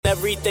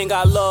Everything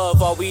I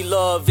love, all we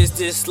love is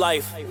this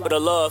life. But a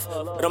love,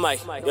 but I'm like,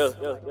 yeah.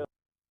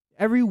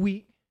 Every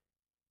week,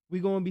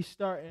 we're going to be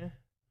starting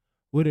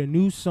with a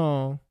new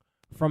song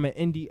from an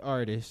indie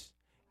artist.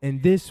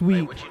 And this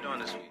week, what you doing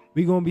this week?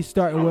 we're going to be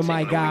starting with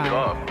my guy,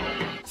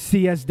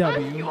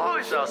 CSW. You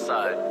always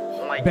outside.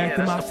 I'm like, Back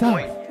to that's the myself.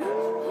 point.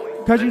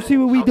 Because you see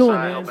what we doing,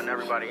 man. Helping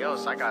everybody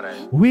else, I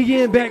gotta. We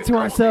getting back to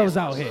ourselves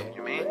out here.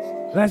 You mean?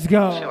 Let's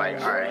go. She like,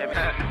 all right.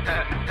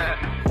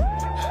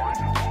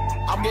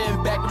 I'm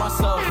getting back to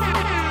myself.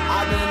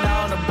 I've been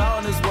out and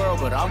about in this world,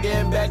 but I'm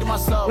getting back to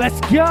myself.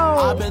 Let's go.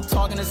 I've been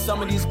talking to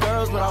some of these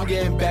girls, but I'm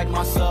getting back to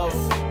myself.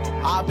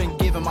 I've been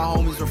giving my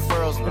homies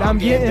referrals, but I'm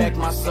getting back to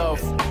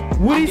myself.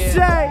 What'd he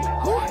say?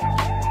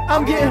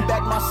 I'm getting back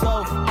to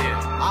myself.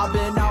 I've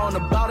been out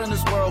and about in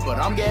this world, but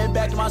I'm getting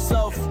back to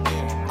myself.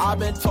 I've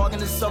been talking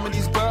to some of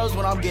these girls,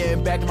 but I'm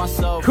getting back to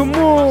myself. Come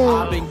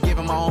on. I've been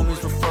giving my homies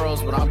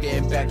referrals, but I'm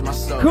getting back to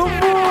myself. Come on.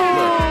 Look,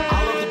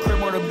 I love the crib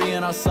more than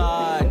being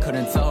outside.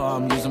 Couldn't tell how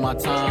I'm using my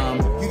time.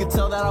 You can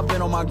tell that I've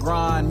been on my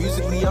grind.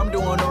 Musically, I'm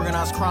doing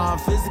organized crime.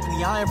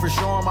 Physically, I am for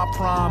sure on my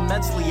prime.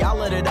 Mentally, I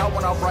let it out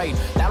when I write.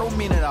 That don't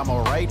mean that I'm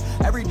alright.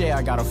 Every day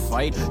I gotta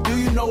fight. Do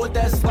you know what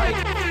that's like?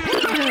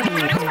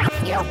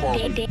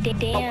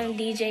 Damn,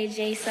 DJ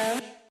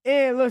JSO.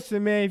 And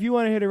listen, man, if you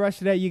want to hear the rest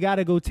of that, you got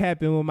to go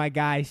tap in with my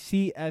guy,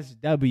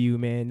 CSW,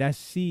 man. That's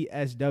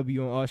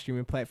CSW on all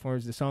streaming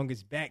platforms. The song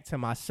is Back to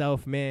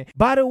Myself, man.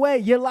 By the way,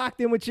 you're locked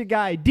in with your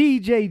guy,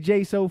 DJ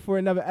JSO, for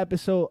another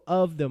episode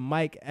of the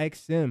Mike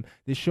XM,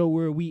 the show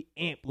where we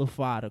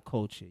amplify the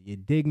culture. You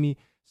dig me?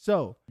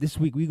 So this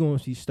week, we're going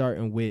to be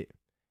starting with,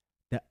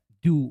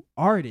 do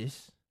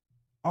artists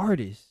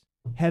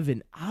have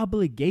an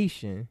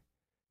obligation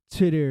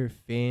to their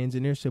fans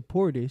and their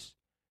supporters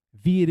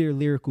via their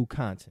lyrical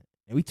content?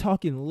 And we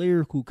talking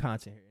lyrical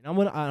content here.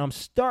 And I'm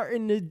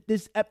starting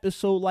this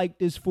episode like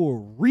this for a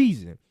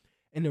reason.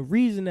 And the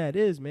reason that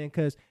is, man,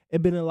 because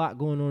it been a lot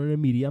going on in the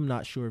media. I'm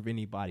not sure if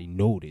anybody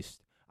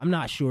noticed. I'm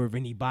not sure if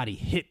anybody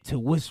hip to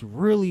what's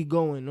really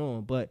going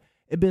on. But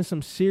it been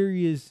some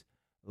serious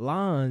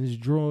lines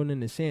drawn in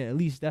the sand. At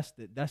least that's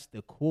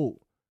the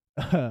quote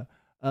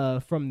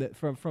from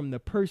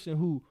the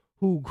person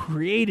who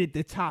created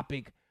the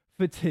topic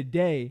for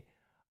today.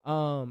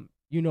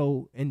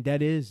 And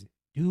that is,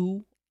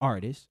 do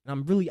artists,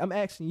 and I'm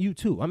asking you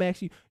too. I'm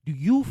asking you, do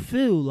you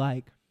feel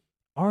like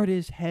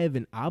artists have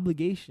an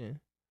obligation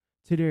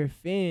to their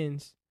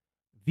fans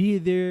via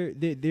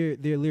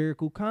their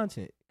lyrical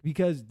content?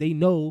 Because they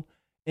know,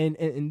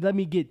 and let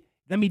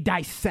me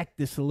dissect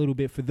this a little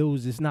bit for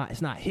those it's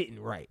not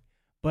hitting right.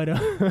 But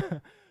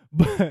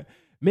but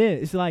man,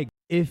 it's like,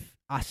 if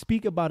I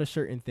speak about a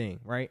certain thing,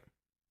 right,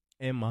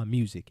 in my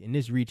music, and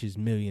this reaches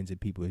millions of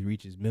people, it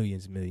reaches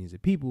millions and millions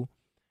of people,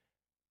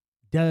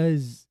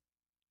 does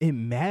it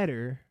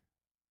matter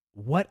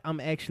what I'm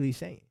actually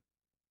saying?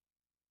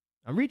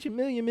 I'm reaching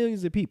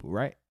millions of people,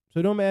 right? So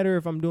it don't matter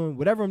if I'm doing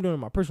whatever I'm doing in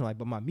my personal life,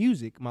 but my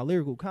music, my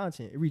lyrical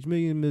content, it reaches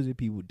millions of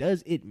people.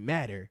 Does it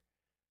matter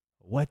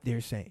what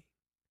they're saying?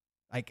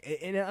 Like,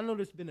 and I know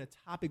there's been a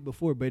topic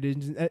before, but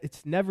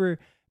it's never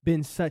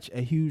been such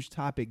a huge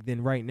topic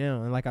than right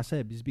now. And like I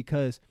said, it's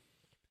because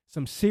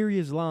some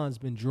serious lines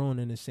been drawn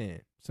in the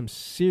sand. Some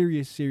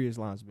serious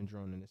lines been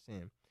drawn in the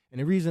sand. And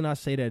the reason I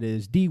say that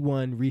is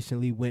Dee-1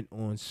 recently went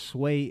on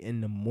Sway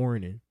in the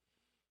Morning,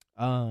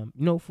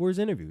 for his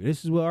interview.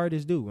 This is what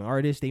artists do. When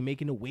artists, they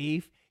making a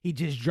wave. He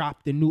just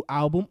dropped the new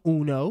album,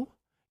 Uno.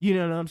 You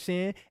know what I'm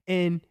saying?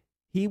 And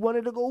he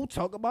wanted to go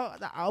talk about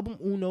the album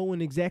Uno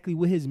and exactly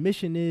what his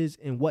mission is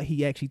and what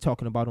he actually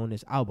talking about on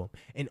this album.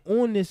 And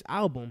on this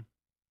album,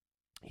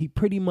 he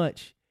pretty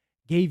much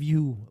gave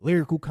you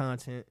lyrical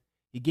content.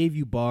 He gave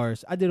you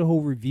bars. I did a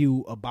whole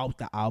review about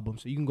the album,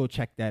 so you can go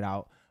check that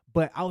out.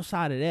 But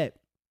outside of that,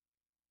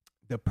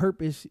 the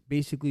purpose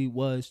basically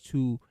was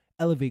to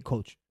elevate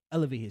culture,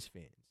 elevate his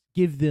fans,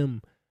 give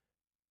them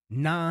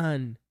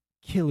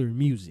non-killer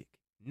music,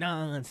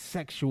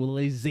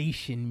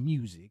 non-sexualization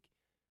music,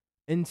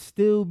 and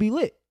still be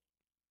lit.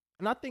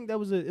 And I think that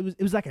was it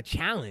was like a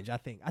challenge. I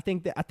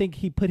think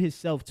he put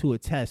himself to a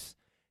test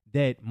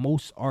that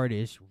most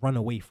artists run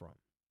away from.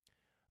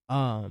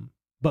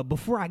 But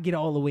before I get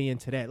all the way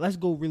into that, let's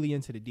go really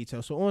into the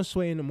details. So on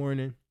Sway in the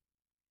Morning,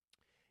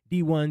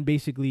 Dee-1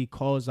 basically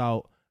calls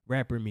out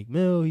rapper Meek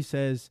Mill. He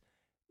says,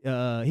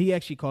 he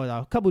actually called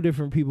out a couple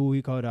different people.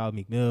 He called out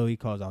Meek Mill. He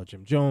calls out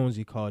Jim Jones.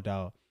 He called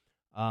out,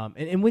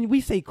 and when we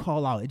say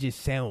call out, it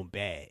just sound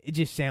bad. It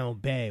just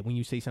sound bad when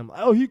you say something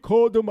like, oh, he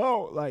called them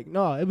out. Like,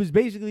 no, it was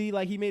basically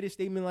like he made a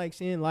statement like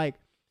saying, like,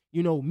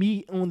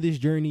 me on this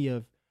journey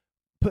of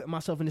putting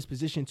myself in this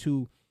position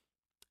to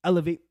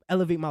elevate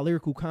my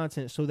lyrical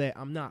content so that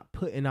I'm not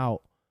putting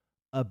out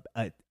a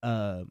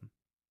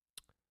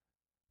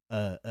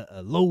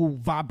low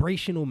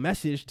vibrational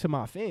message to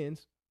my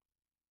fans.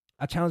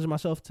 I challenged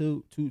myself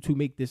to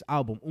make this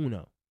album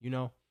Uno,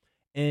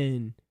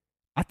 and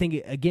I think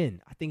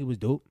it was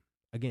dope.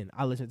 Again,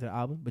 I listened to the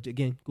album, but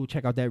again, go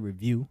check out that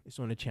review. It's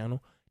on the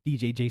channel.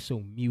 DJ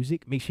JSO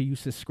Music. Make sure you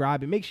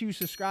subscribe, and make sure you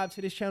subscribe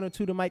to this channel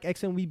too, the Mike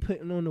XM. We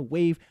putting on the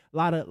wave.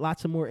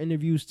 Lots of more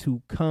interviews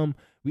to come.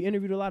 We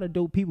interviewed a lot of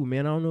dope people,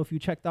 man. I don't know if you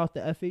checked out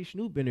the FH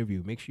Snoop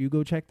interview. Make sure you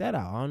go check that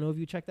out. I don't know if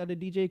you checked out the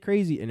DJ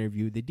Crazy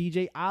interview, the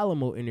DJ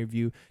Alamo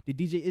interview, the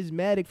DJ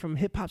Ismatic from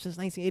Hip Hop Since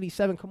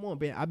 1987. Come on,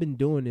 man. I've been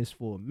doing this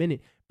for a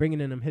minute,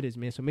 bringing in them hitters,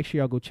 man. So make sure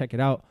y'all go check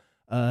it out.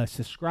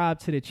 Subscribe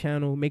to the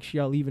channel. Make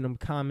sure y'all leaving them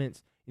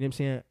comments. You know what I'm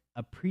saying?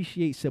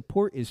 Appreciate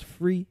support is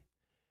free.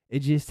 It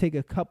just take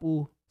a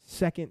couple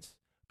seconds,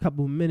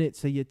 couple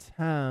minutes of your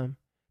time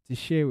to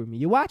share with me.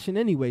 You're watching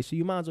anyway, so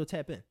you might as well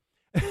tap in.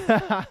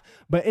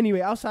 But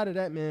anyway, outside of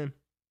that, man,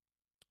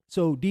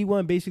 so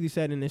Dee-1 basically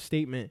said in his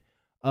statement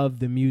of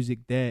the music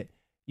that,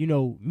 you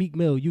know, Meek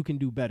Mill, you can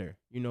do better.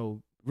 You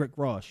know, Rick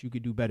Ross, you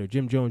could do better.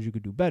 Jim Jones, you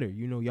could do better.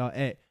 You know, y'all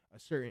at a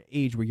certain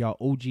age where y'all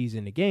OGs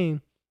in the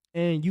game,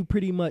 and you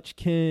pretty much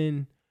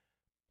can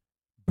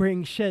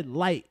shed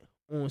light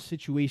on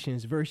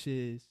situations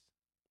versus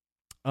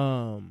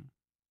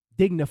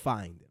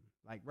dignifying them.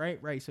 Like,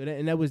 right. So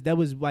that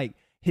was like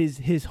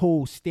his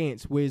whole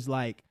stance, where it's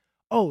like,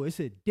 oh, it's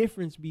a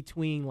difference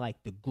between like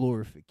the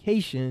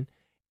glorification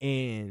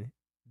and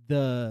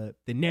the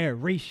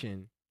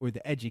narration or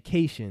the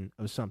education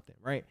of something,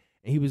 right?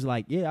 And he was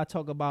like, yeah,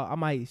 I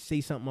might say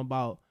something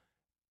about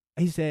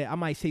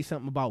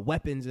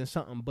weapons and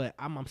something, but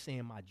I'm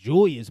saying my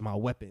joy is my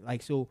weapon.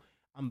 Like, so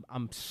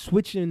I'm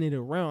switching it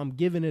around. I'm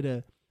giving it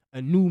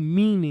a new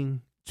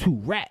meaning to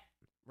rap,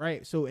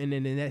 right? So, and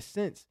then in that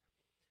sense,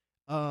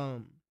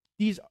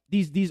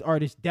 these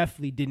artists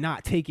definitely did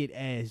not take it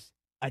as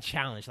a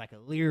challenge, like a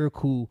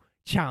lyrical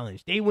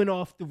challenge. They went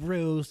off the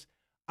rails.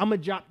 I'm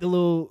gonna drop the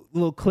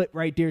little clip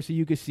right there so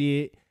you can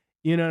see it.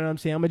 You know what I'm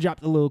saying? I'm gonna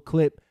drop the little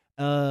clip.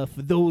 For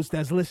those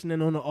that's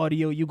listening on the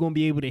audio, you're gonna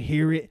be able to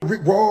hear it.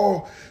 Rick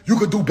Raw, you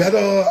could do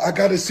better. I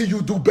gotta see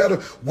you do better.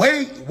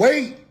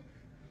 Wait.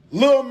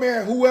 Little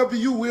man, whoever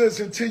you is,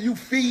 until you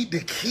feed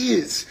the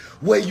kids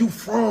where you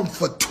from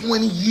for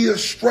 20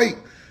 years straight.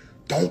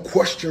 Don't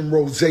question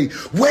Rose.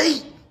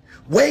 Wait.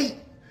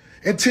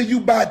 Until you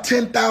buy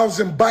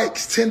 10,000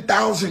 bikes,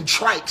 10,000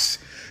 trikes.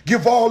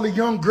 Give all the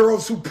young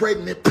girls who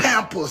pregnant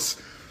Pampers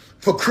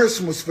for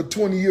Christmas for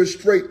 20 years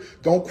straight.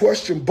 Don't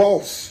question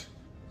boss.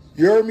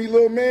 You heard me,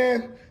 little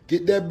man?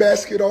 Get that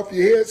basket off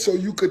your head so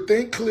you could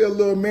think clear,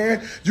 little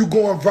man. You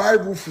going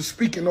viral for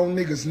speaking on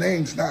niggas'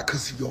 names, not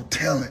because of your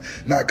talent,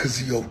 not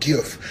because of your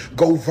gift.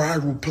 Go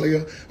viral,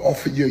 player,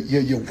 off of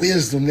your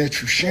wisdom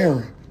that you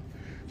sharing.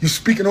 You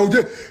speaking on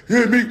that,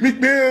 yeah, Meek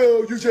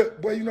Mill,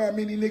 boy, you know how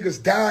many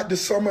niggas died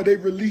this summer? They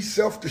released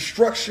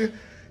self-destruction.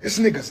 It's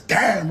niggas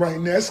dying right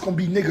now. It's gonna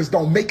be niggas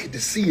don't make it to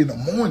see in the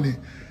morning.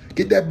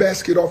 Get that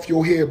basket off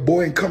your head,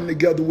 boy, and come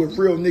together with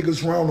real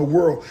niggas around the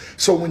world.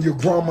 So when your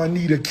grandma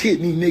need a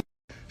kidney, nigga,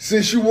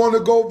 since you want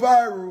to go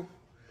viral,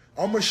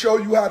 I'm going to show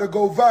you how to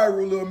go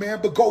viral, little man.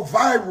 But go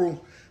viral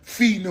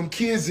feeding them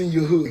kids in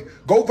your hood.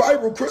 Go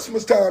viral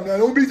Christmas time. Now,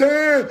 don't be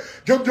damn.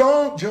 Jim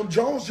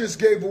Jones just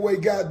gave away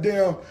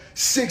goddamn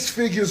 6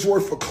 figures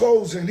worth of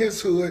clothes in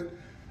his hood.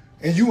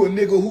 And you a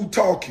nigga who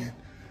talking.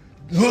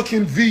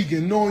 Looking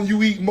vegan, knowing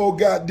you eat more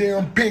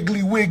goddamn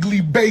Piggly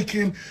Wiggly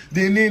bacon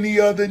than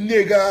any other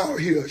nigga out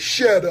here.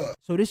 Shut up.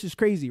 So this is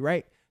crazy,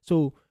 right?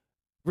 So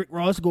Rick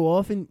Ross go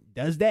off and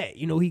does that.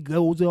 You know, he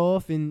goes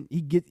off and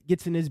he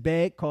gets in his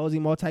bag, calls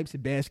him all types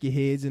of basket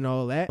heads and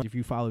all that. If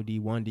you follow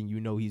Dee-1, then you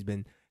know he's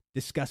been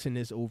discussing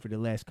this over the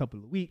last couple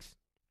of weeks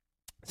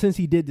since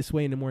he did the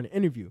Sway in the Morning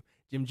interview.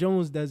 Jim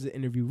Jones does the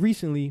interview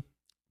recently,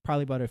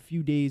 probably about a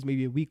few days,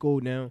 maybe a week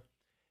old now,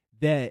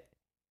 that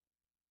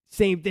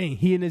same thing.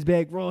 He in his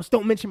bag, Ross,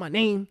 don't mention my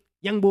name.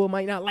 Young boy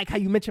might not like how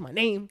you mention my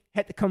name.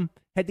 Had to come,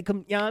 you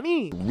know what I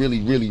mean?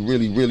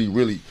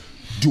 Really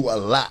do a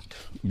lot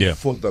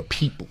for the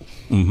people.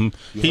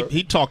 Mm-hmm.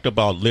 He talked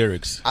about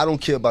lyrics. I don't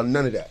care about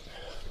none of that.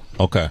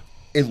 Okay.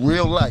 In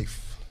real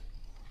life,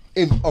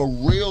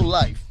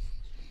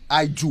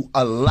 I do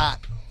a lot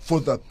for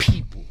the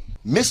people.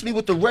 Miss me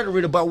with the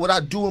rhetoric about what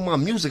I do in my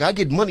music. I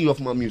get money off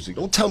my music.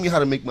 Don't tell me how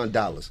to make my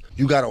dollars.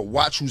 You got to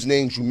watch whose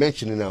names you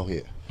mentioning out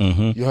here.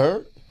 Mm-hmm. You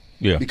heard?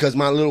 Yeah. Because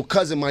my little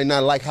cousin might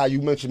not like how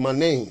you mention my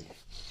name.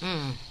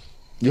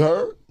 You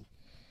heard?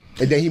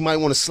 And then he might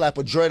want to slap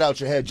a dread out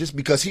your head just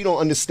because he don't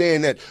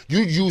understand that you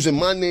using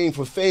my name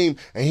for fame,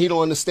 and he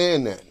don't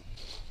understand that.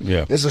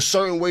 Yeah. There's a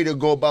certain way to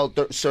go about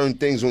certain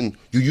things when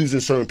you're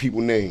using certain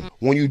people's name.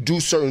 When you do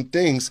certain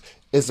things,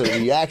 it's a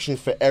reaction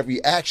for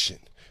every action.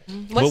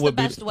 What's the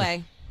best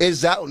way?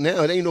 It's out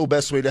now. It ain't no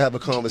best way to have a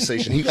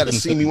conversation. He got to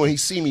see me when he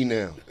see me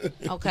now.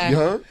 Okay. You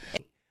heard?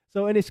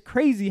 So, and it's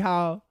crazy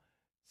how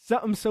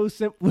something so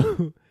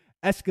simple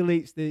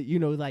escalates to, you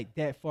know, like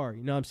that far.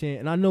 You know what I'm saying?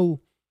 And I know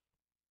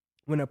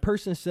when a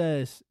person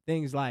says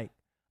things like,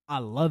 I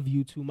love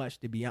you too much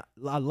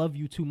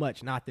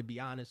not to be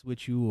honest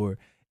with you,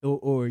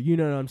 or you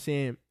know what I'm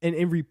saying?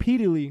 And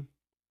repeatedly,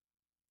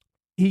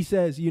 he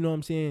says, you know what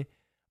I'm saying?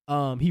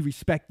 He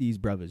respect these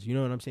brothers. You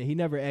know what I'm saying? He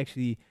never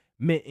actually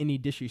meant any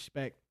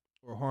disrespect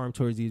or harm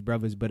towards these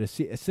brothers, but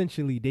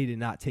essentially they did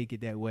not take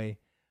it that way.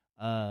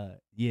 Yeah,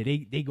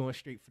 they going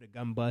straight for the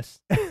gun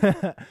bust.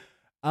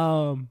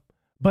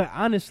 But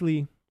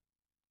honestly,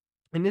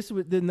 and this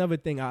was another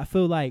thing, I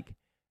feel like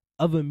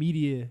other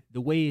media,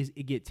 the way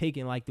it get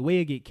taken, like the way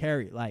it get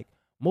carried, like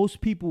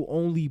most people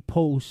only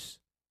post,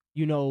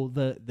 you know,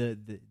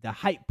 the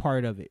hype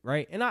part of it,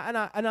 right? And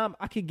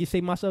I could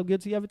say myself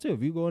guilty of it too.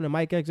 If you go into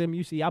Mike XM,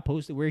 you see I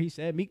posted where he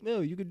said, Meek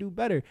Mill, you could do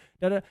better.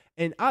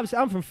 And obviously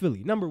I'm from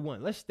Philly. Number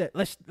one, let's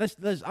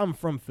I'm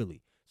from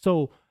Philly.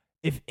 So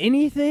if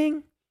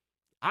anything,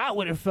 I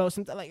would have felt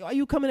something like, are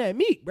you coming at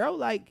Meek, bro?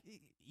 Like,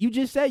 you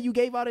just said you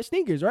gave out his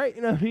sneakers, right?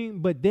 You know what I mean?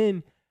 But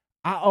then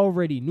I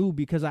already knew,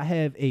 because I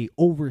have a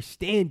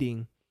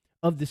overstanding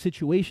of the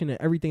situation and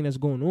everything that's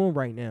going on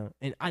right now.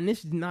 And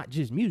this is not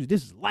just music.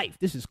 This is life.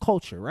 This is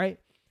culture, right?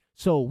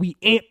 So we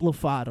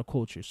amplify the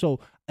culture.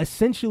 So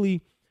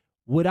essentially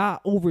what I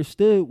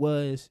understood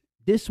was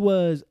this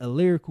was a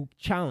lyrical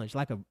challenge,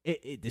 like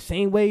the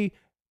same way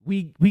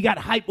we got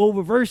hype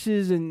over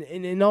verses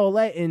and all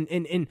that,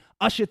 and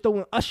Usher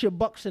throwing Usher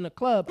bucks in the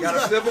club. Nigga,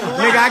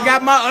 I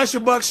got my Usher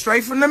bucks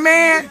straight from the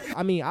man.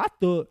 I mean, I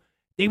thought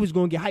they was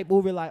gonna get hype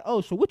over like,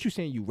 oh, so what you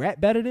saying, you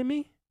rap better than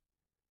me?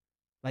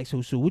 Like,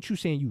 so what you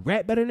saying, you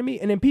rap better than me?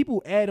 And then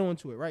people add on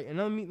to it, right?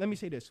 And let me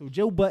say this. So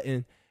Joe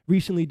Budden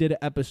recently did an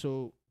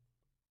episode.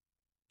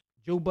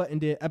 Joe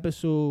Budden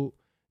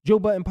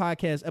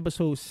podcast,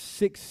 episode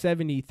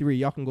 673.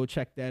 Y'all can go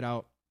check that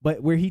out.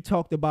 But where he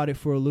talked about it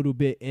for a little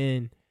bit,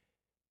 and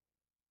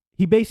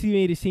he basically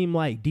made it seem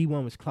like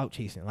Dee-1 was clout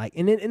chasing. Like,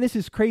 and this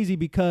is crazy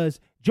because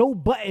Joe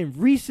Budden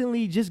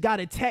recently just got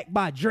attacked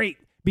by Drake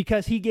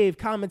because he gave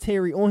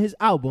commentary on his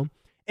album.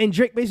 And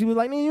Drake basically was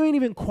like, man, you ain't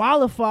even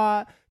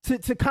qualified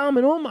to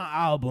comment on my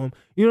album.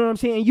 You know what I'm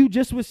saying? And you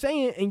just was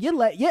saying, and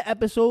your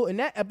episode, and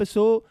that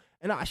episode,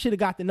 and I should have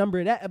got the number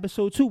of that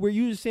episode too, where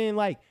you was saying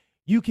like,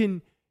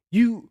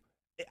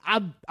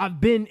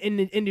 I've been in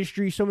the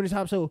industry so many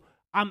times, so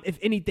if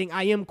anything,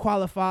 I am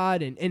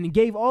qualified, and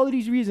gave all of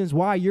these reasons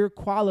why you're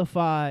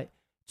qualified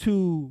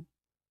to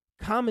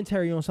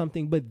commentary on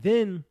something, but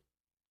then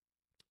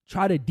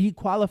try to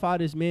dequalify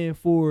this man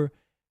for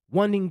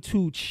wanting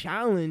to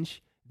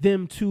challenge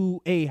them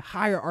to a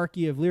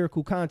hierarchy of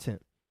lyrical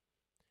content.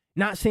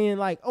 Not saying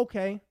like,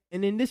 okay,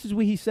 and then this is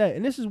what he said,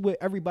 and this is what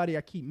everybody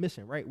I keep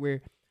missing, right?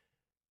 Where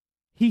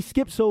he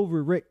skips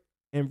over Rick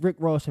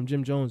Ross and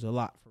Jim Jones a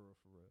lot, for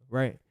real,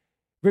 right?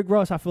 Rick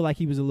Ross, I feel like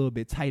he was a little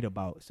bit tight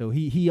about. So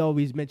he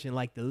always mentioned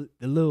like the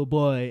little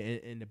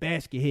boy and the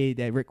basket head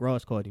that Rick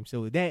Ross called him.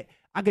 So that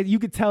you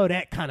could tell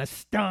that kind of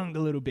stung a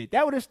little bit.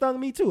 That would have stung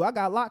me too. I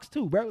got locks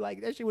too, bro.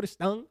 Like that shit would have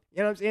stung. You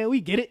know what I'm saying?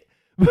 We get it.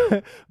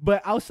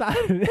 But outside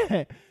of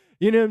that,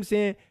 you know what I'm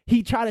saying?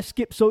 He tried to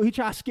skip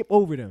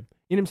over them.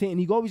 You know what I'm saying?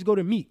 And he always go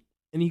to Meek.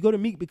 And he go to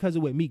Meek because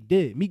of what Meek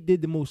did. Meek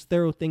did the most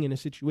thorough thing in the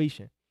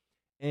situation.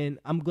 And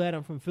I'm glad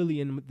I'm from Philly,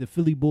 and the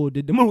Philly Bull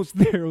did the most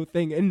thorough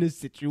thing in this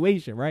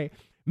situation, right?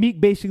 Meek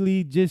basically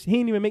he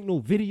didn't even make no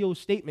video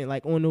statement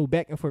like on no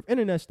back and forth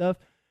internet stuff.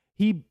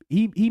 He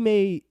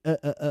made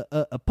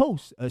a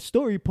post, a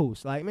story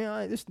post, like,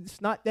 man,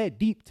 it's not that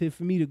deep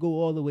for me to go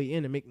all the way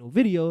in and make no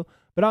video,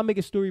 but I'll make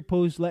a story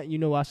post letting you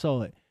know I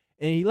saw it.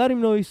 And he let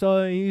him know he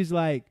saw it, and he's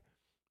like,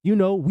 you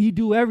know, we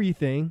do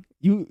everything.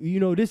 You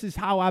know, this is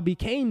how I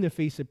became the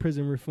face of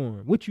prison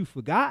reform. What, you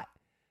forgot?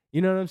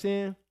 You know what I'm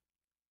saying?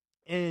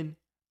 And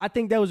I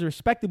think that was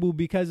respectable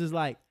because it's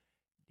like,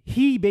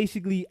 he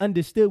basically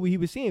understood what he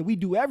was saying. We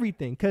do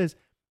everything. Because,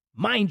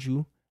 mind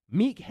you,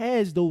 Meek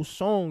has those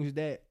songs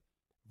that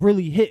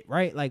really hit,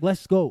 right? Like,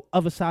 let's go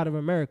Other Side of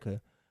America.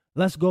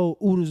 Let's go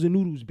Oodles and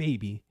Noodles,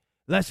 Baby.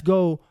 Let's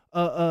go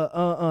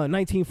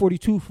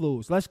 1942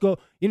 Flows. Let's go,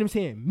 you know what I'm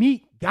saying?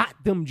 Meek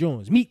got them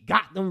Jones. Meek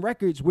got them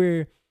records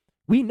where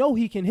we know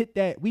he can hit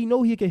that. We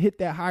know he can hit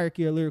that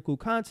hierarchy of lyrical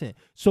content.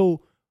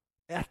 So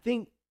I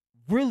think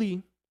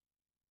really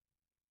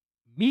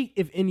Meek,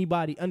 if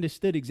anybody,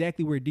 understood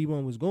exactly where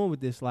Dee-1 was going with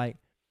this, like,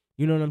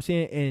 you know what I'm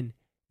saying? And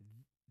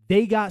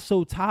they got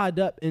so tied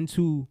up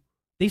into,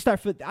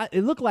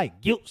 it looked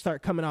like guilt started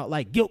coming out,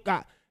 like guilt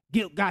got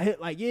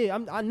hit, like, yeah,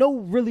 I know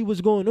really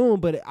what's going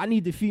on, but I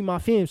need to feed my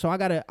fam, so I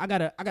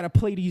gotta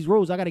play these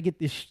roles. I gotta get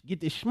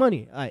this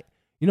money, like,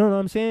 you know what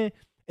I'm saying?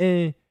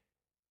 And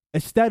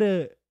instead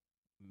of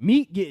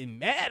Meek getting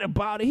mad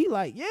about it, he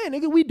like, yeah,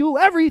 nigga, we do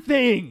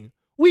everything,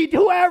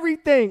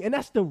 and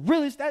that's the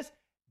realest.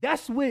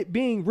 That's what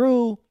being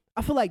real.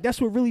 I feel like that's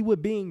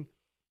what being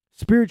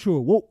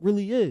spiritual woke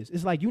really is.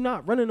 It's like you're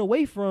not running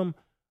away from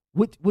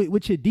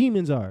what your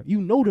demons are.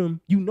 You know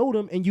them,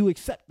 and you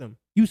accept them.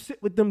 You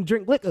sit with them,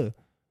 drink liquor.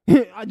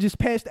 I just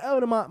passed the L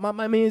to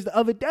my mans the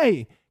other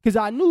day because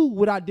I knew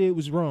what I did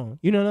was wrong.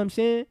 You know what I'm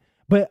saying?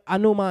 But I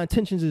know my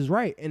intentions is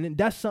right, and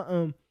that's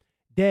something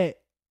that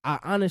I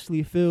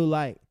honestly feel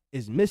like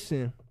is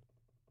missing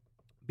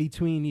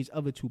between these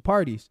other two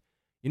parties.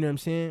 You know what I'm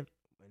saying?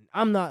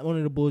 I'm not one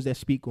of the bulls that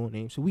speak on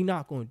names, so we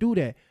not going to do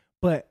that.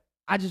 But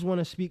I just want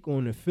to speak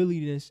on the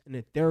Philliness and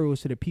the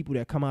thoroughness to the people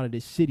that come out of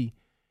this city,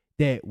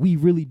 that we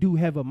really do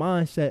have a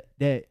mindset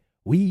that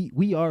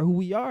we are who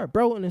we are,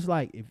 bro. And it's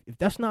like, if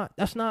that's not,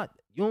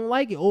 you don't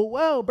like it, oh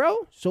well,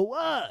 bro. So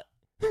what?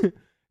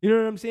 You know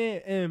what I'm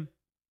saying? And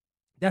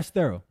that's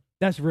thorough.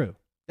 That's real.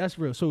 That's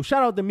real. So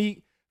shout out to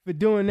Meek for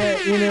doing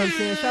that. You know what I'm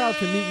saying? Shout out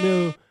to Meek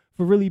Mill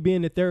for really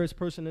being the thoroughest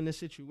person in this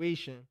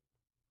situation.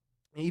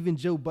 And even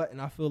Joe Budden,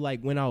 I feel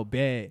like, went out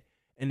bad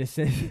in the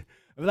sense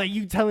of like,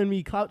 you telling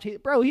me clout chase.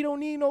 Bro, he don't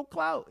need no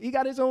clout. He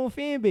got his own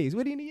fan base.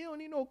 What do you need? You don't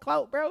need no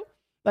clout, bro.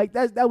 Like,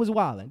 that was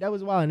wilding. That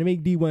was wilding to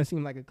make Dee-1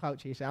 seem like a clout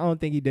chaser. I don't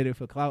think he did it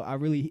for clout.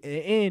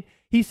 And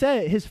he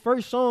said his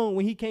first song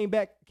when he came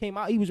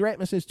out, he was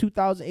rapping since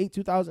 2008,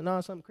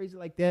 2009, something crazy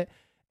like that.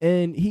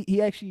 And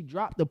he actually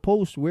dropped a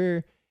post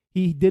where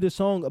he did a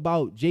song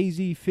about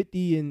Jay-Z,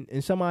 50,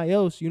 and somebody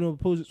else, you know,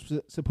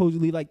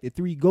 supposedly like the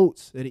three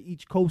goats at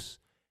each coast.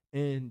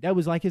 And that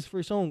was like his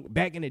first song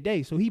back in the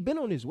day. So he been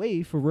on his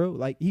wave for real.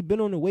 Like, he been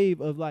on the wave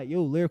of like,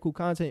 yo, lyrical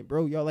content,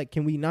 bro. Y'all, like,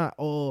 can we not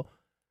all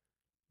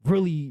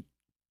really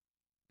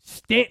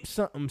stamp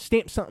something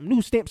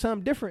new, stamp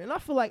something different? And I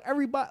feel like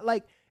everybody,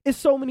 like, it's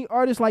so many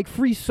artists like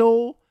Free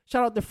Soul.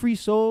 Shout out to Free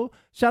Soul.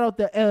 Shout out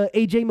to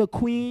AJ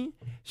McQueen.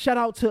 Shout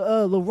out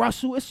to La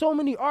Russell. It's so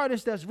many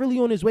artists that's really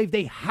on this wave.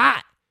 They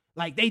hot.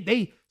 Like,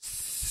 they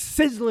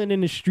sizzling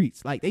in the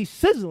streets. Like, they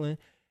sizzling,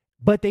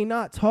 but they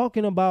not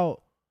talking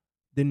about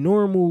the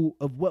normal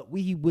of what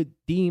we would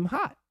deem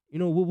hot. You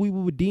know, what we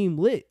would deem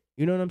lit.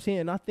 You know what I'm saying?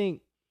 And I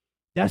think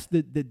that's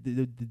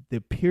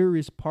the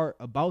purest part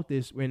about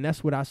this. And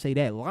that's what I say,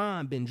 that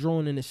line been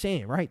drawn in the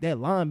sand, right? That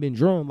line been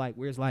drawn, like,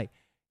 where it's like,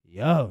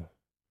 yo,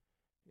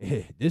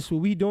 this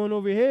what we doing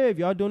over here. If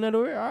y'all doing that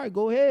over here, all right,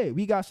 go ahead.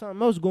 We got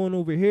something else going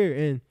over here.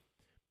 And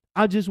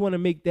I just want to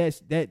make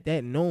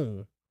that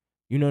known.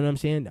 You know what I'm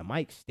saying? The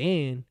mic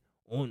stand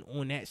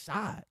on that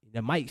side.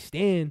 The mic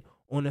stand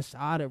on the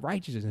side of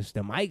righteousness.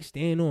 The mic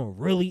stand on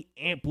really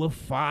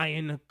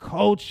amplifying the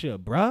culture,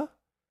 bruh.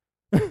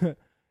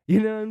 You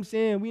know what I'm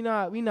saying? We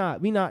not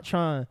just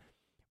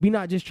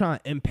trying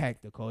to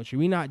impact the culture.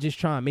 We not just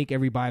trying to make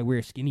everybody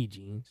wear skinny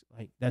jeans.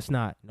 Like, that's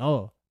not,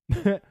 no.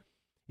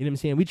 You know what I'm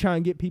saying? We try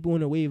and get people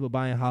in the wave of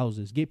buying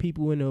houses, get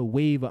people in the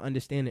wave of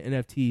understanding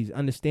NFTs,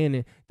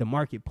 understanding the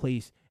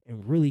marketplace,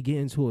 and really get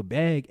into a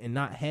bag and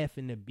not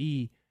having to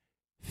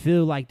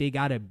feel like they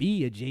got to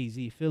be a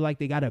Jay-Z, feel like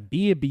they got to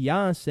be a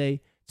Beyonce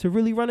to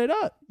really run it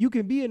up. You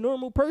can be a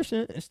normal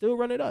person and still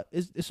run it up.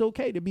 It's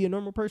okay to be a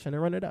normal person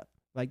and run it up.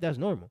 Like, that's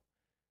normal.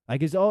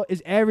 Like, it's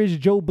average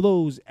Joe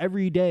Blows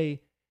every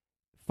day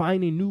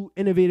finding new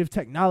innovative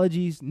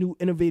technologies, new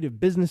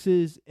innovative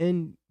businesses,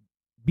 and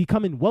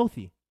becoming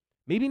wealthy.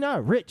 Maybe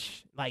not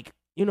rich, like,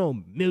 you know,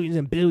 millions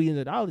and billions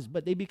of dollars,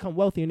 but they become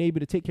wealthy and able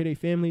to take care of their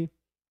family.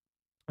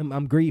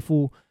 I'm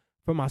grateful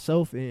for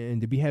myself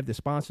and to have the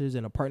sponsors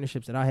and the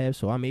partnerships that I have,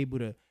 so I'm able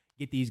to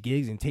get these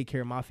gigs and take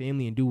care of my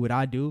family and do what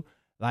I do.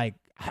 Like,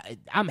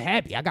 I'm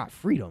happy. I got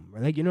freedom.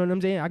 Like, you know what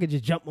I'm saying? I could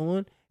just jump on.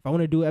 If I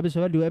want to do an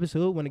episode, I do an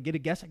episode. Want to get a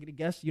guest, I get a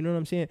guest. You know what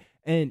I'm saying?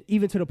 And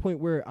even to the point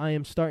where I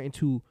am starting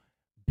to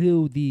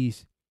build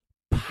these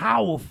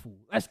powerful.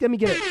 Let me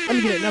get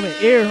another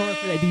air horn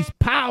for that. These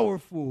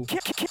powerful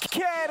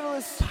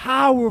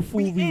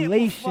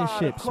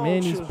relationships,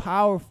 man. These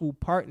powerful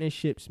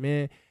partnerships,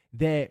 man,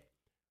 that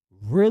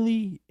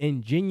really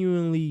and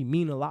genuinely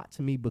mean a lot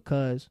to me,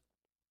 because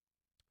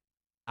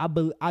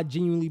I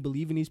genuinely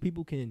believe in these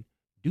people can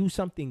do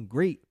something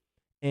great.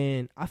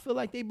 And I feel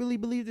like they really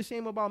believe the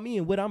same about me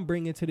and what I'm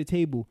bringing to the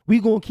table. We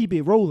gonna keep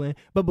it rolling.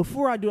 But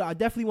before I do, I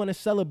definitely want to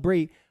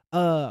celebrate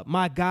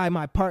my guy,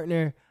 my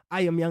partner,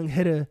 I Am Young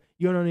Hitter,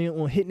 you know what I mean,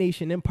 on Hit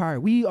Nation Empire.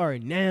 We are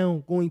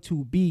now going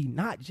to be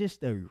not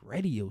just a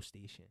radio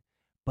station,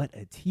 but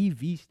a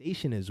TV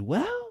station as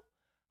well.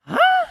 Huh?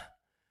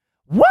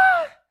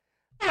 What?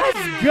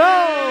 Let's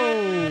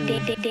go.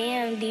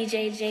 Damn,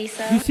 DJ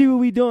JSO. You see what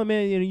we doing,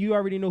 man? You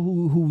already know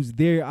who's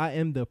there. I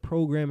am the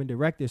programming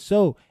director.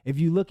 So if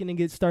you're looking to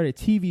get started a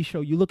TV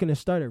show, you're looking to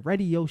start a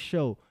radio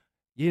show,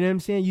 you know what I'm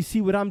saying? You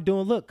see what I'm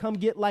doing. Look, come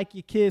get like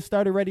your kids,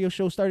 start a radio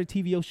show, start a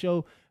TV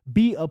show,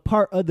 be a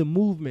part of the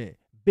movement.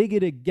 Bigger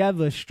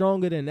together,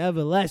 stronger than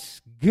ever.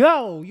 Let's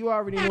go. You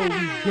already know what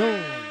we're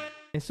doing.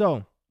 And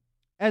so,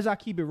 as I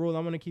keep it rolling,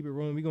 I'm going to keep it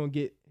rolling. We're going to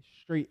get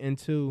straight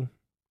into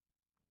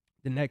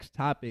the next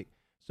topic.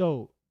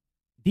 So,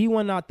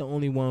 Dee-1 not the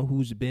only one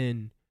who's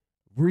been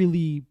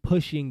really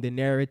pushing the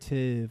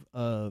narrative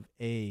of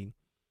a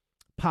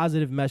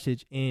positive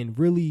message and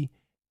really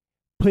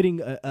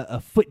putting a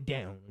foot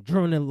down,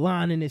 drawing a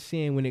line in the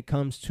sand when it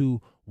comes to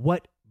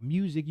what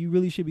music you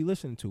really should be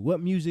listening to,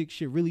 what music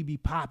should really be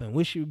popping,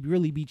 what should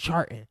really be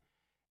charting.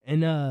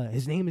 And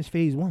his name is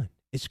Phase One.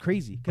 It's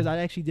crazy because I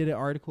actually did an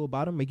article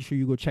about him. Make sure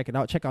you go check it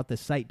out. Check out the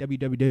site,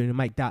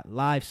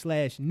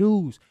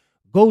 www.mike.live/news.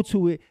 Go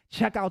to it,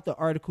 check out the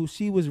article,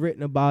 see what's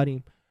written about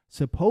him.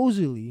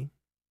 Supposedly,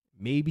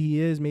 maybe he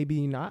is, maybe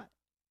he not.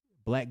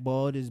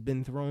 Blackballed has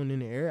been thrown in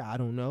the air. I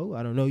don't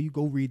know. You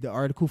go read the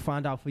article,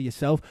 find out for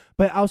yourself.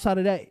 But outside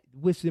of that,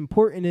 what's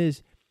important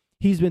is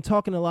he's been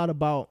talking a lot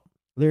about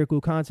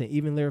lyrical content,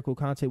 even lyrical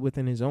content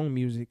within his own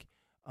music.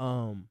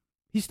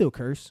 He still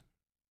curse.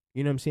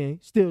 You know what I'm saying?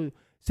 Still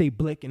say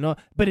blick and all.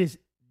 But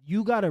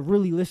you got to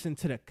really listen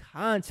to the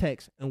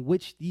context in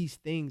which these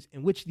things,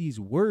 in which these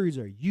words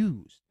are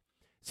used.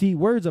 See,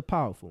 words are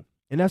powerful,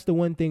 and that's the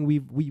one thing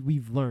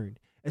we've learned,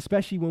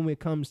 especially when it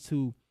comes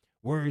to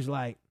words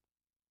like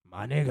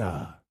 "my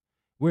nigga,"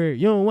 where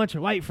you don't want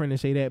your white friend to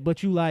say that,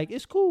 but you like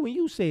it's cool when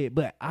you say it.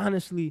 But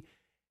honestly,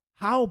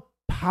 how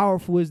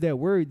powerful is that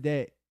word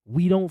that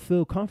we don't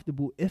feel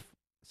comfortable if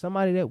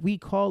somebody that we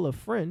call a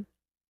friend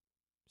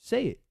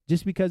say it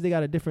just because they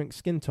got a different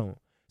skin tone?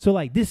 So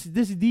like these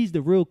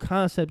the real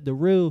concept, the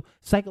real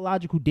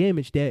psychological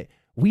damage that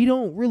we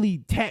don't really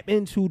tap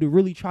into to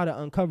really try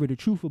to uncover the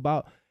truth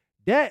about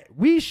that.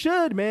 We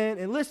should, man.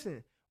 And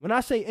listen, when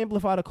I say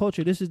amplify the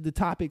culture, this is the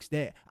topics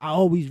that I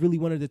always really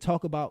wanted to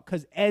talk about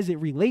because as it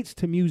relates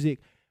to music.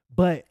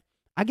 But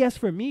I guess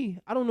for me,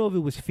 I don't know if it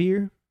was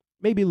fear,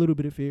 maybe a little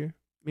bit of fear.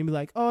 Maybe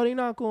like, oh, they're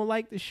not going to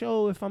like the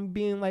show if I'm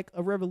being like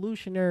a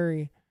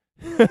revolutionary.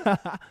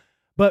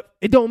 But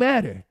it don't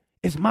matter.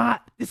 This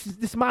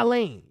is my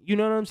lane. You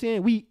know what I'm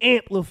saying? We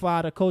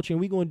amplify the culture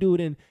and we going to do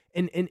it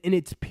in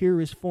its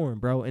purest form,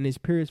 bro. In its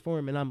purest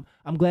form. And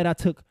I'm glad I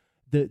took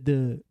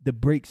the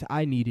breaks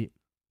I needed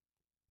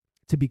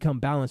to become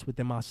balanced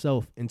within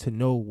myself and to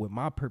know what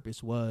my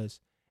purpose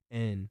was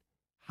and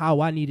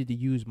how I needed to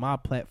use my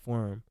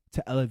platform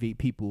to elevate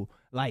people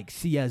like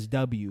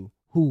CSW,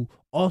 who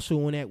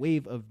also on that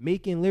wave of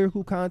making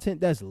lyrical content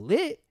that's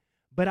lit.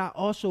 But I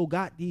also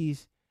got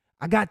these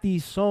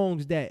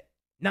songs that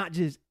not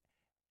just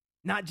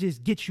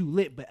get you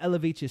lit, but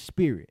elevate your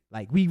spirit.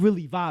 Like we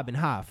really vibing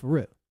high for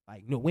real.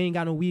 Like no, we ain't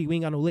got no weed, we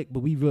ain't got no lick, but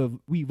we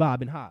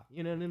vibing high.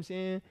 You know what I'm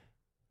saying?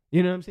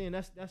 You know what I'm saying?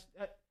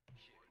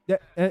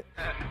 That.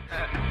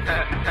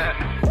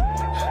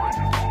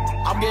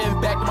 I'm getting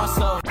back to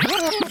myself.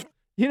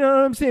 You know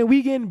what I'm saying?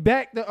 We getting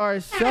back to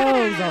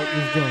ourselves out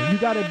this joint. You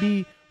gotta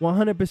be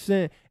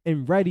 100%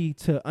 and ready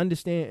to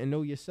understand and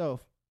know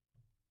yourself.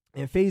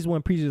 And Phase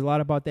One preaches a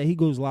lot about that. He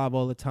goes live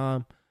all the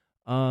time.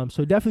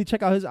 So definitely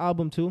check out his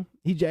album too.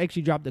 He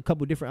actually dropped a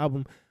couple different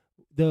albums.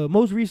 The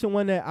most recent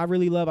one that I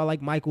really love, I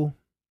like Michael.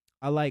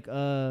 I like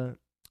Sound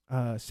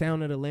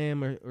of the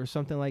Lamb or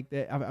something like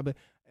that.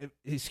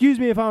 Excuse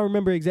me if I don't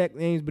remember exact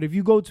names, but if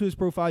you go to his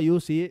profile, you'll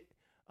see it.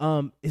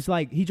 It's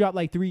like he dropped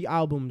like 3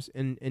 albums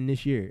in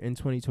this year in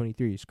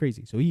 2023. It's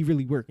crazy. So he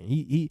really working.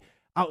 He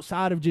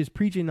outside of just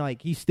preaching,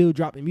 like he's still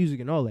dropping music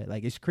and all that.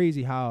 Like it's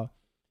crazy how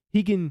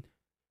he can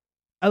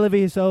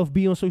elevate himself,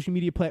 be on social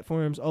media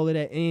platforms, all of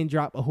that, and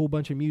drop a whole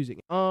bunch of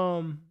music.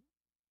 One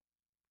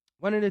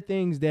of the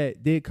things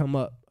that did come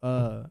up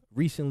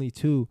recently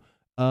too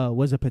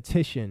was a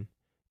petition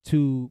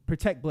to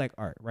protect black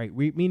art, right?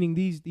 Meaning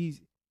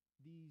these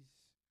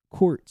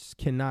courts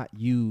cannot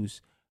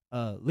use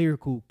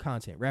lyrical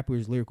content,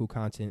 rappers' lyrical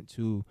content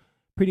to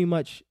pretty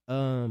much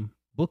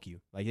book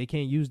you. Like they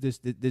can't use this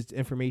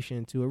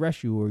information to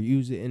arrest you or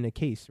use it in a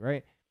case,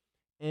 right?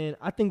 And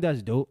I think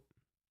that's dope.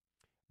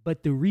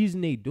 But the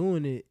reason they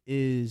doing it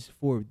is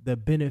for the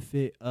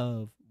benefit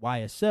of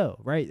YSL,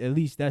 right? At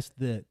least that's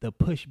the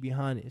push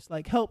behind it. It's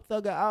like help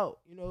Thugger out,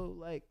 you know,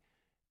 like,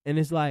 and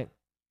it's like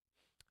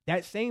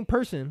that same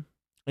person.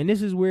 And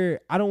this is where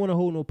I don't want to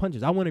hold no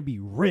punches. I want to be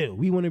real.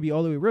 We want to be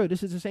all the way real.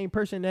 This is the same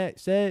person that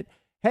said,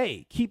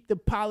 hey, keep the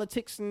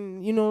politics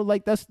and, you know,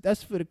 like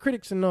that's for the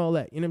critics and all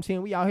that. You know what I'm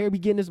saying? We out here, we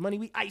getting this money.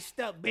 We iced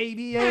up,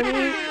 baby. You know what I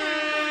mean?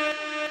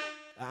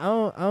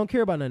 I don't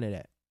care about none of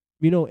that.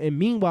 You know, and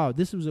meanwhile,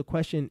 this was a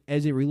question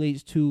as it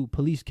relates to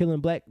police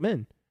killing black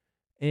men.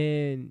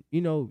 And,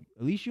 you know,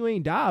 at least you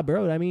ain't die,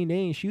 bro. I mean, they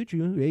ain't shoot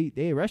you.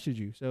 They arrested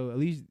you. So at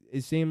least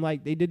it seemed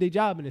like they did their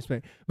job in this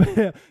way.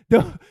 But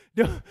don't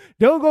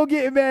go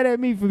getting mad at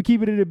me for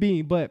keeping it a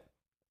bean. But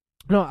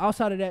no,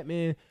 outside of that,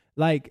 man,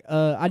 like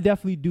I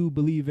definitely do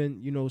believe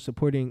in, you know,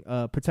 supporting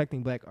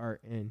protecting black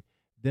art and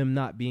them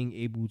not being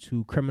able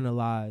to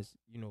criminalize,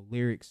 you know,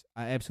 lyrics.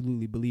 I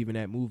absolutely believe in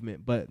that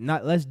movement, but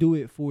let's do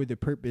it for the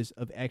purpose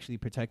of actually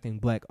protecting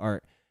black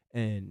art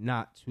and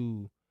not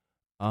to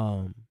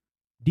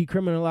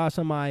decriminalize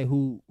somebody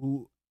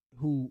who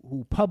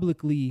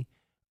publicly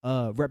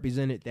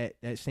represented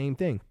that same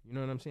thing. You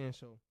know what I'm saying?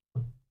 So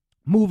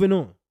moving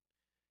on.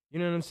 You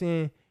know what I'm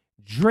saying?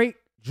 Drake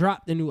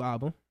dropped a new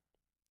album.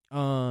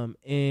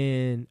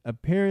 And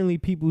apparently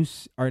people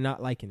are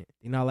not liking it.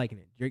 They're not liking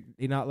it.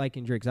 They're not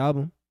liking Drake's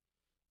album.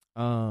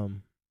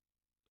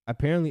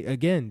 Apparently,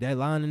 again, that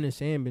line in the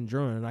sand been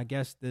drawn. And I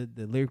guess the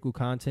lyrical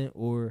content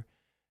or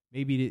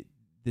maybe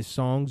the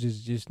songs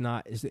is just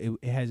not,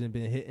 it hasn't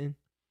been hitting.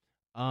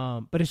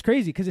 But it's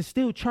crazy because it's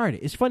still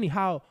charted. It's funny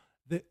how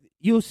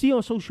you'll see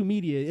on social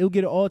media, it'll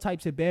get all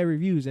types of bad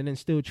reviews and then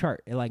still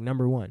chart at like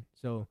number 1.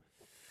 So,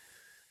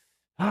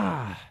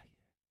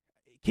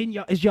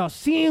 is y'all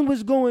seeing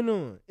what's going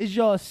on? Is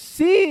y'all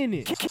seeing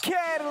it?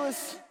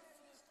 Catalyst,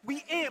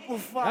 we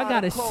amplify. I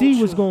gotta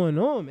see what's going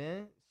on,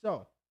 man.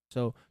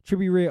 So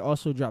Trippie Redd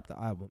also dropped the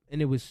album,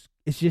 and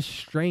it's just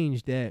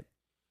strange that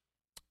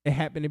it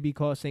happened to be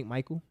called Saint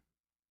Michael.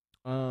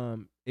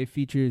 It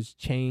features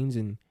chains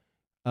and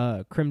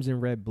crimson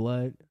red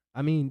blood.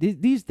 I mean,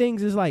 these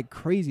things is like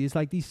crazy. It's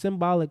like these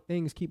symbolic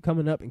things keep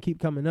coming up,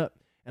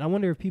 and I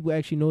wonder if people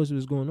actually knows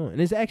what's going on.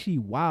 And it's actually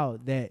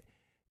wild that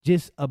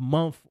just a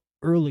month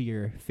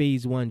earlier,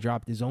 Phase One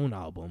dropped his own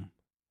album,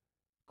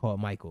 called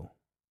Michael.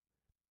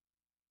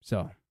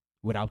 So,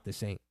 without the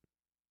Saint.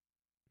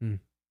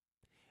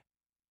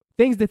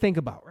 Things to think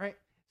about, right?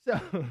 So,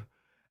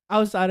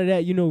 outside of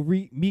that,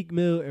 Meek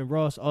Mill and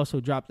Ross also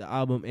dropped the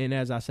album. And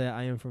as I said,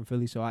 I am from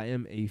Philly, so I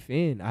am a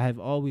fan. I have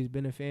always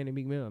been a fan of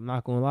Meek Mill. I'm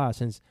not going to lie.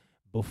 Since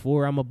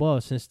before I'm a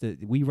boss, since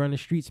We Run the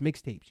Streets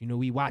mixtapes.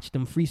 We watched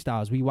them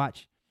freestyles. We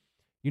watched,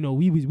 we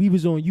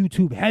was on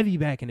YouTube heavy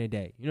back in the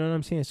day. You know what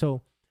I'm saying?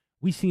 So,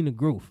 we seen the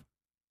growth.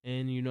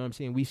 And you know what I'm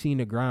saying? We seen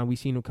the grind. We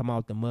seen him come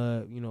out the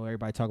mud.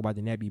 Everybody talk about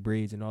the nappy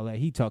braids and all that.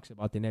 He talks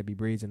about the nappy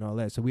braids and all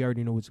that. So we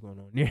already know what's going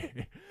on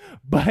there.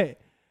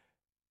 But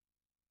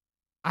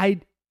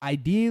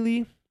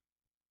ideally,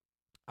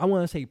 I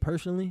want to say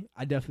personally,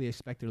 I definitely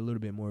expected a little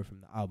bit more from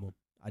the album.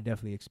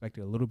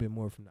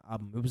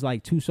 It was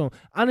like 2 songs.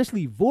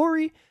 Honestly,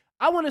 Vori,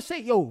 I want to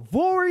say,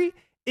 Vori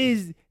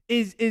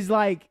is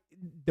like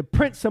the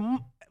Prince of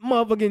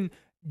motherfucking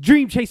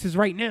Dream Chasers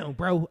right now,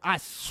 bro. I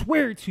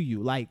swear to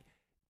you, like,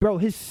 bro,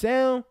 his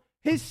sound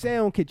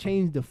could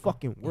change the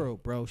fucking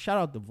world, bro. Shout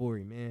out to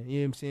Vori, man. You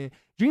know what I'm saying?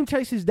 Dream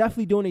Chasers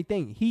definitely doing their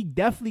thing. He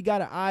definitely got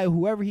an eye.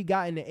 Whoever he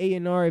got in the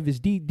A&R, if it's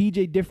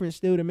DJ Different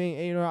still the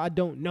main A&R, I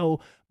don't know.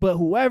 But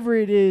whoever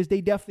it is, they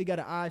definitely got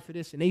an eye for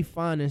this, and they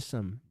finding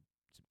some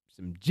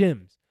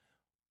gems.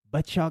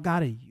 But y'all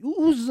gotta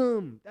use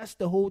them. That's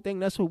the whole thing.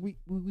 That's what we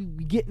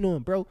getting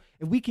on, bro.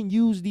 If we can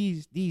use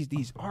these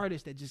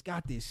artists that just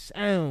got this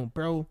sound,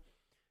 bro,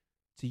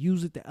 to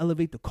use it to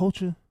elevate the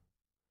culture,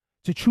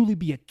 to truly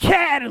be a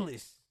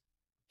catalyst.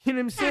 You know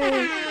what I'm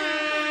saying?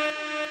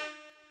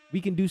 We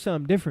can do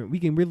something different. We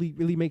can really,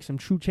 really make some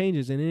true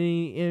changes. And it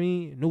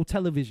ain't, no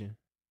television.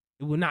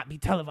 It will not be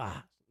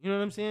televised. You know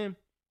what I'm saying?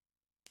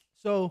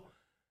 So,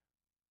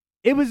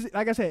 it was,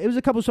 like I said, it was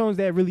a couple songs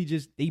that really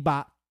just, they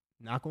bop.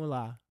 Not gonna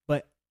lie.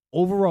 But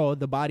overall,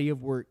 the body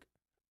of work,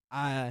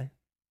 I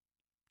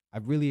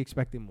really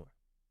expected more.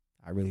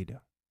 I really do.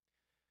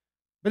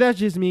 But that's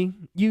just me.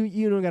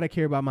 You don't gotta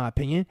care about my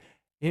opinion.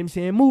 You know what I'm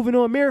saying? Moving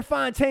on, Mary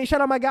Fontaine. Shout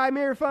out my guy,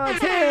 Mary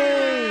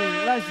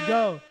Fontaine. Let's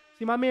go.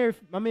 See, my man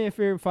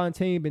Mary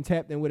Fontaine been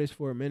tapped in with us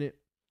for a minute.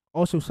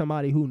 Also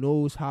somebody who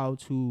knows how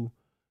to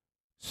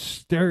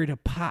stir the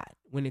pot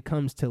when it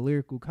comes to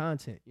lyrical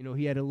content.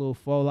 He had a little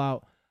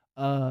fallout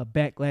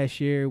back last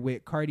year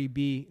with Cardi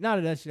B.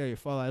 Not necessarily a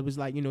fallout. It was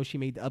like, she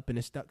made the Up in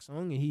the Stuck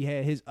song, and he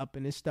had his Up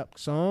in the Stuck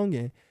song,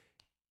 and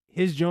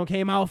his joint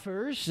came out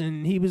first,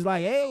 and he was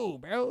like, hey,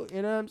 bro,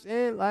 you know what I'm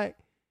saying? Like,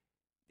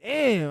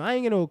 damn, I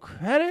ain't get no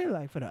credit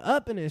like for the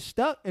Up and it's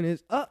Stuck, and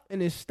it's up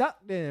and it's stuck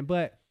then.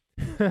 But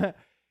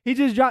he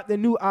just dropped a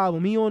new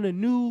album. He on the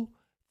new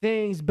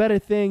things, better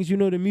things. The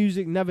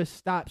music never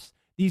stops.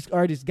 These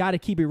artists got to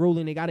keep it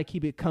rolling. They got to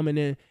keep it coming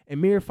in.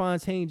 And Mary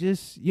Fontaine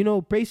just,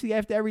 basically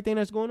after everything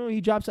that's going on,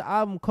 he drops an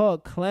album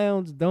called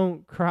Clowns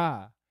Don't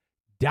Cry.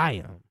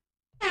 Damn.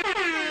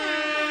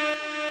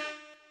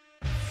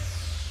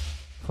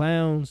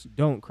 Clowns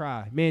Don't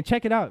Cry. Man,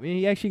 check it out, man.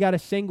 He actually got a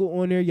single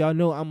on there. Y'all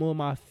know I'm on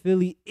my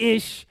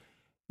Philly-ish.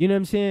 You know what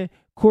I'm saying?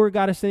 Core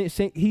got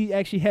he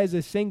actually has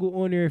a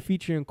single on there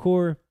featuring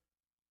Core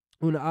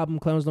on the album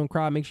Clowns Don't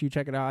Cry. Make sure you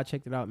check it out. I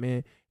checked it out,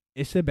 man.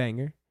 It's a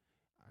banger.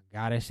 I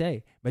gotta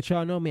say. But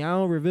y'all know me. I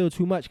don't reveal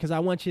too much because I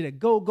want you to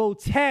go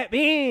tap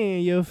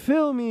in. You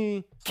feel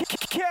me?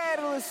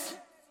 Catalyst.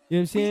 You know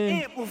what I'm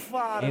saying?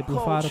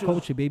 Amplify the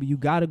culture, baby. You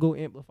got to go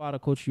amplify the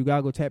culture. You got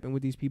to go tap in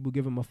with these people.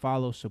 Give them a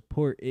follow.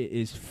 Support. It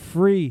is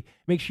free.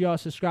 Make sure y'all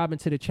subscribing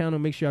to the channel.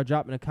 Make sure y'all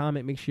dropping a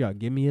comment. Make sure y'all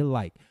give me a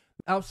like.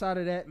 Outside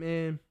of that,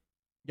 man,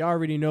 y'all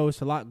already know it's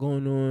a lot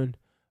going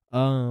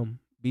on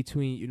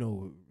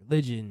between,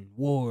 religion,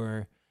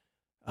 war,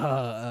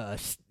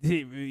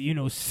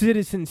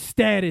 citizen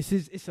status.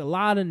 It's a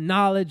lot of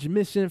knowledge,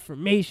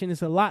 misinformation.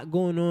 It's a lot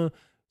going on.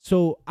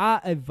 So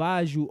I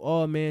advise you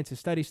all, man, to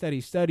study,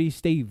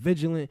 stay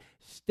vigilant,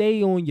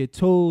 stay on your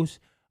toes,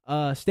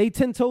 stay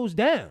 10 toes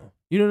down.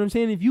 You know what I'm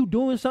saying? If you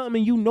doing something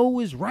and you know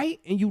it's right,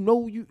 and you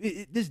know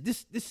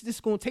this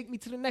gonna take me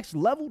to the next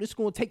level, this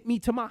gonna take me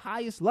to my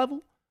highest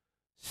level,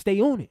 stay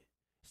on it.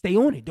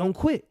 Don't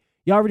quit.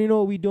 You already know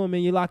what we doing,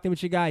 man. You're locked in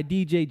with your guy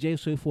DJ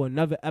JSO for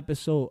another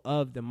episode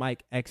of the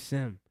Mike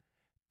XM.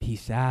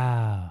 Peace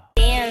out.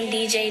 Damn,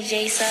 DJ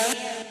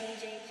JSO.